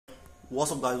What's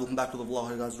up guys, welcome back to the vlog.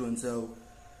 How you guys doing? So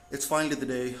it's finally the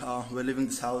day. We're leaving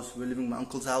this house, we're leaving my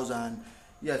uncle's house, and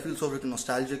yeah, I feel so freaking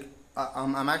nostalgic.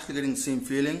 I'm actually getting the same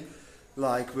feeling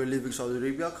like we're leaving Saudi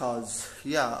Arabia, cause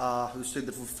yeah, we stayed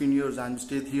there for 15 years and we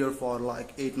stayed here for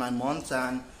like 8-9 months,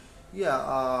 and yeah,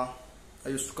 I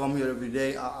used to come here every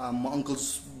day. My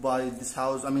uncle's by this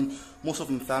house. I mean, most of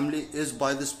my family is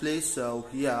by this place, so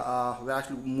yeah, we're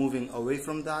actually moving away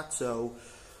from that. So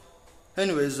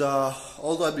anyways,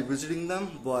 although I'll be visiting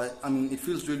them, but I mean, it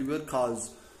feels really weird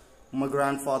because my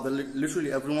grandfather,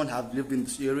 literally everyone have lived in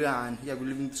this area, and yeah, we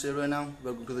live in this area now.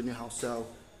 We're going to the new house. So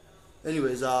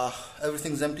anyways,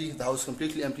 everything's empty. The house is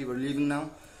completely empty. We're leaving now,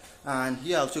 and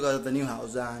yeah, I'll show you guys at the new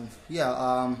house. And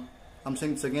yeah, I'm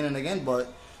saying this again and again,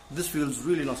 but this feels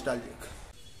really nostalgic.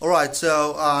 Alright,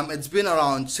 so it's been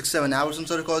around 6-7 hours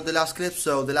since I recorded the last clip.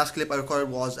 So the last clip I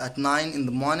recorded was at 9 in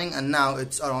the morning, and now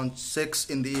it's around 6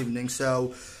 in the evening.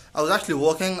 So I was actually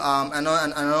walking. I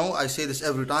know I say this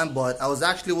every time, but I was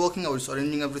actually walking. I was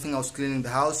arranging everything. I was cleaning the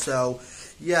house. So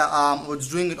yeah, I was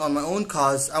doing it on my own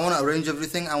because I want to arrange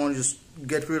everything. I want to just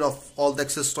get rid of all the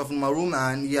excess stuff in my room,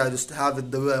 and yeah, just have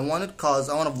it the way I want it, because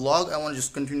I want to vlog. I want to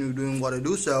just continue doing what I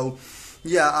do. So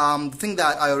yeah, the thing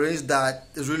that I arranged that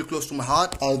is really close to my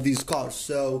heart are these cars.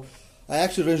 So I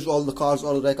actually arranged all the cars,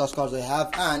 all the diecast cars I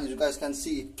have, and as you guys can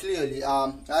see clearly,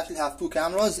 I actually have 2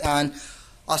 cameras, and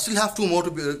I still have 2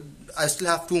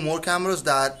 more cameras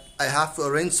that I have to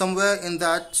arrange somewhere in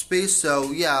that space.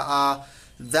 So yeah,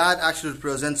 that actually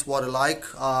represents what I like.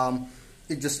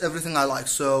 It's just everything I like.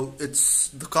 So it's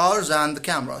the cars and the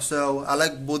camera. So I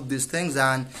like both these things,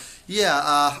 and yeah,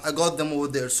 I got them over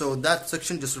there. So that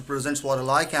section just represents what I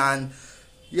like. And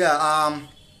yeah,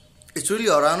 it's really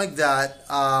ironic that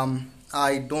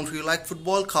I don't really like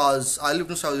football, because I lived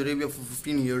in Saudi Arabia for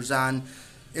 15 years, and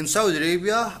in Saudi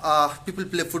Arabia, people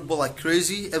play football like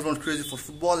crazy. Everyone's crazy for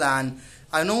football, and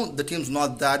I know the team's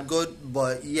not that good,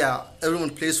 but yeah, everyone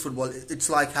plays football. It's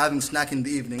like having a snack in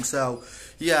the evening. So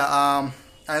yeah,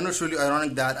 I know it's really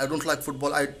ironic that I don't like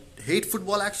football. I hate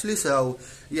football actually. So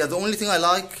yeah, the only thing I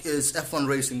like is F1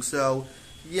 racing. So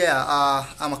yeah,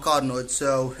 I'm a car nerd.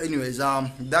 So anyways,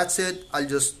 that's it. I'll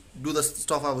just do the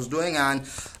stuff I was doing, and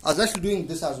I was actually doing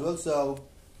this as well. So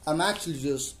I'm actually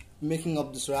just making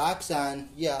up these racks, and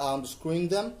yeah, I'm screwing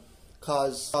them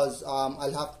because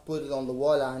I'll have to put it on the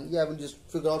wall, and yeah, we'll just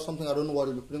figure out something. I don't know what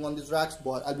I'll be putting on these racks,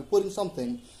 but I'll be putting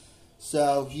something.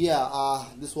 So yeah,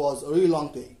 this was a really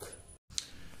long take.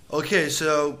 Okay,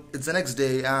 so it's the next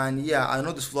day, and yeah, I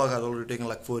know this vlog has already taken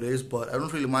like 4 days, but I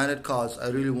don't really mind it because I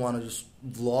really want to just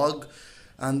vlog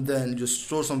and then just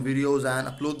store some videos and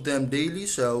upload them daily.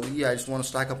 So yeah, I just want to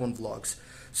stack up on vlogs.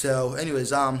 So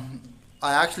anyways, I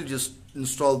actually just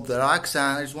installed the racks,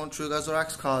 and I just want to show you guys the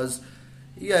racks because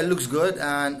yeah, it looks good,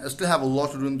 and I still have a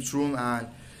lot to do in this room, and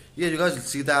yeah, you guys will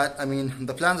see that. I mean,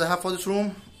 the plans I have for this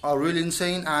room are really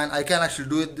insane, and I can actually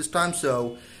do it this time.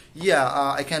 So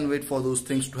yeah, I can't wait for those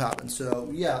things to happen. So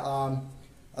yeah,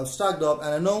 I've stacked up,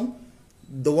 and I know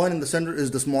the one in the center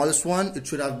is the smallest one. It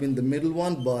should have been the middle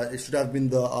one, but it should have been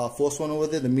the first one over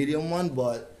there, the medium one.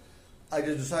 But I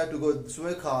just decided to go this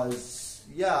way because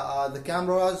yeah, the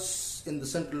cameras in the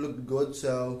center look good.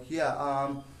 So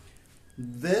yeah,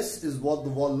 this is what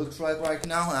the wall looks like right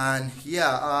now, and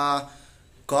yeah,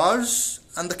 cars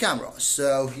and the camera.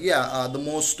 So yeah, the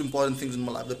most important things in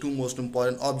my life, the 2 most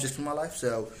important objects in my life.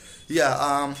 So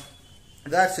yeah,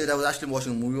 that's it. I was actually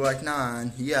watching a movie right now,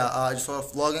 and yeah, I just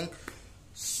started vlogging.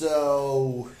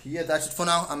 So yeah, that's it for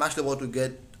now. I'm actually about to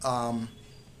get a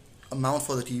mount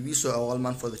for the TV, so a wall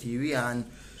mount for the TV, and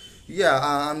yeah,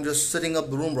 I'm just setting up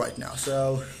the room right now.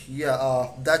 So yeah,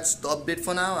 that's the update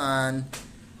for now, and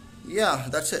yeah,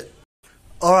 that's it.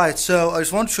 Alright, so I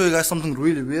just want to show you guys something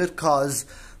really weird, because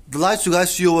the lights you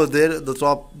guys see over there,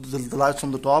 the lights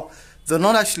on the top, they're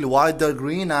not actually white, they're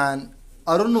green, and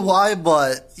I don't know why,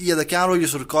 but yeah, the camera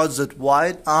just records it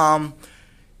white.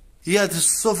 Yeah, this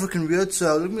is so freaking weird.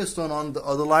 So let me just turn on the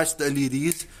other lights, the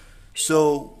LEDs.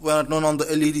 So when I turn on the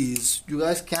LEDs, you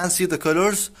guys can see the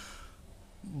colors,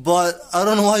 but I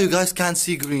don't know why you guys can't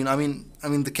see green. I mean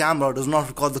the camera does not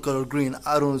record the color green.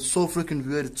 I don't know, it's so freaking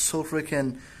weird. It's so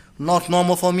freaking not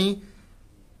normal for me.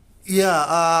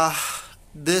 Yeah,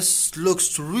 this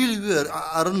looks really weird.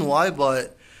 I don't know why,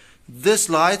 but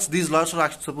these lights are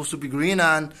actually supposed to be green,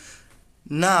 and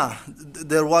nah,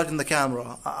 they're white in the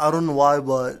camera. I don't know why,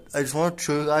 but I just want to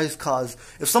show you guys, cause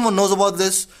if someone knows about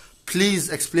this, please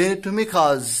explain it to me,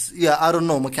 cause yeah, I don't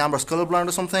know, my camera's colorblind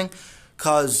or something,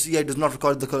 cause yeah, it does not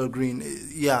record the color green.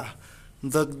 Yeah,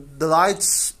 the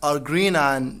lights are green,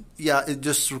 and yeah, it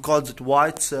just records it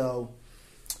white. So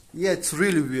yeah, it's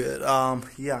really weird.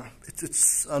 Yeah,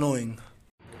 it's annoying.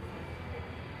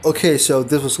 Okay, so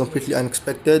this was completely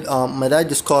unexpected. My dad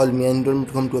just called me and told me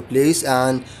to come to a place,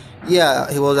 and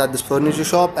yeah, he was at this furniture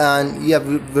shop, and yeah,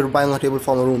 we were buying a table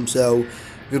for my room. So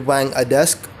we were buying a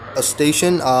desk, a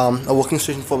station, a working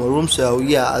station for my room. So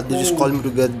yeah, they just called me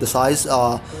to get the size,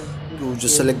 to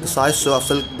just select the size. So I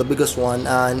selected the biggest one,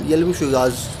 and yeah, let me show you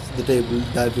guys the table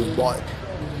that we bought.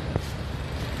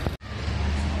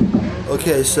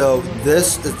 Okay, so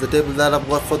this is the table that I've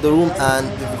got for the room, and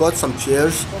we've got some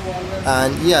chairs,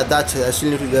 and yeah, that's it. I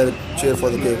still need to get a chair for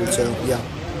the table, so yeah.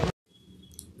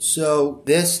 So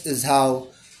this is how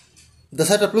the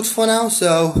setup looks for now.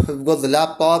 So we've got the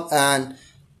laptop, and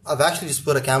I've actually just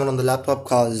put a camera on the laptop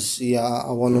because yeah,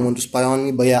 I want no one to spy on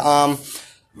me. But yeah,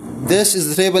 this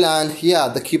is the table, and yeah,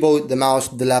 the keyboard, the mouse,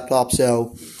 the laptop.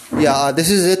 So yeah, this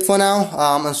is it for now.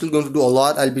 I'm still going to do a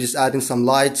lot. I'll be just adding some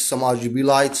lights, some RGB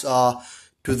lights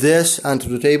to this and to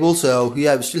the table. So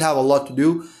yeah, we still have a lot to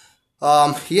do.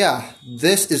 Yeah,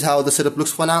 this is how the setup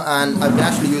looks for now, and I've been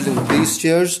actually using these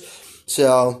chairs.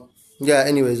 So yeah,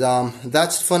 anyways,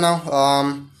 that's it for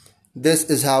now. This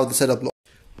is how the setup looks.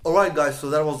 Alright guys, so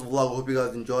that was the vlog. I hope you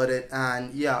guys enjoyed it,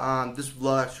 and yeah, this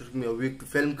vlog actually took me a week to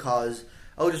film because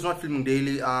I was just not filming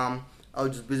daily. I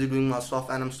was just busy doing my stuff,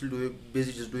 and I'm still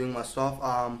busy just doing my stuff.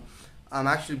 I'm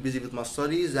actually busy with my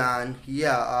studies, and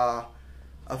yeah,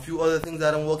 a few other things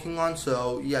that I'm working on.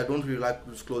 So yeah, I don't really like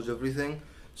to disclose everything.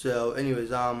 So anyways,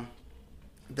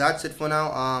 that's it for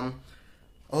now.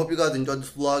 I hope you guys enjoyed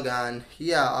this vlog, and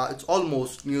yeah, it's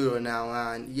almost New Year now,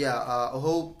 and yeah, I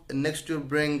hope next year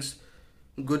brings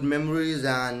good memories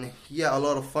and yeah, a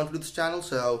lot of fun to this channel.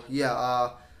 So yeah,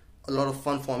 a lot of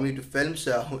fun for me to film.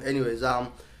 So anyways,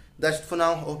 that's it for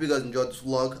now. I hope you guys enjoyed this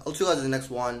vlog. I'll see you guys in the next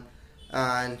one,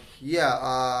 and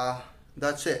yeah,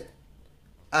 that's it.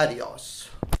 Adios.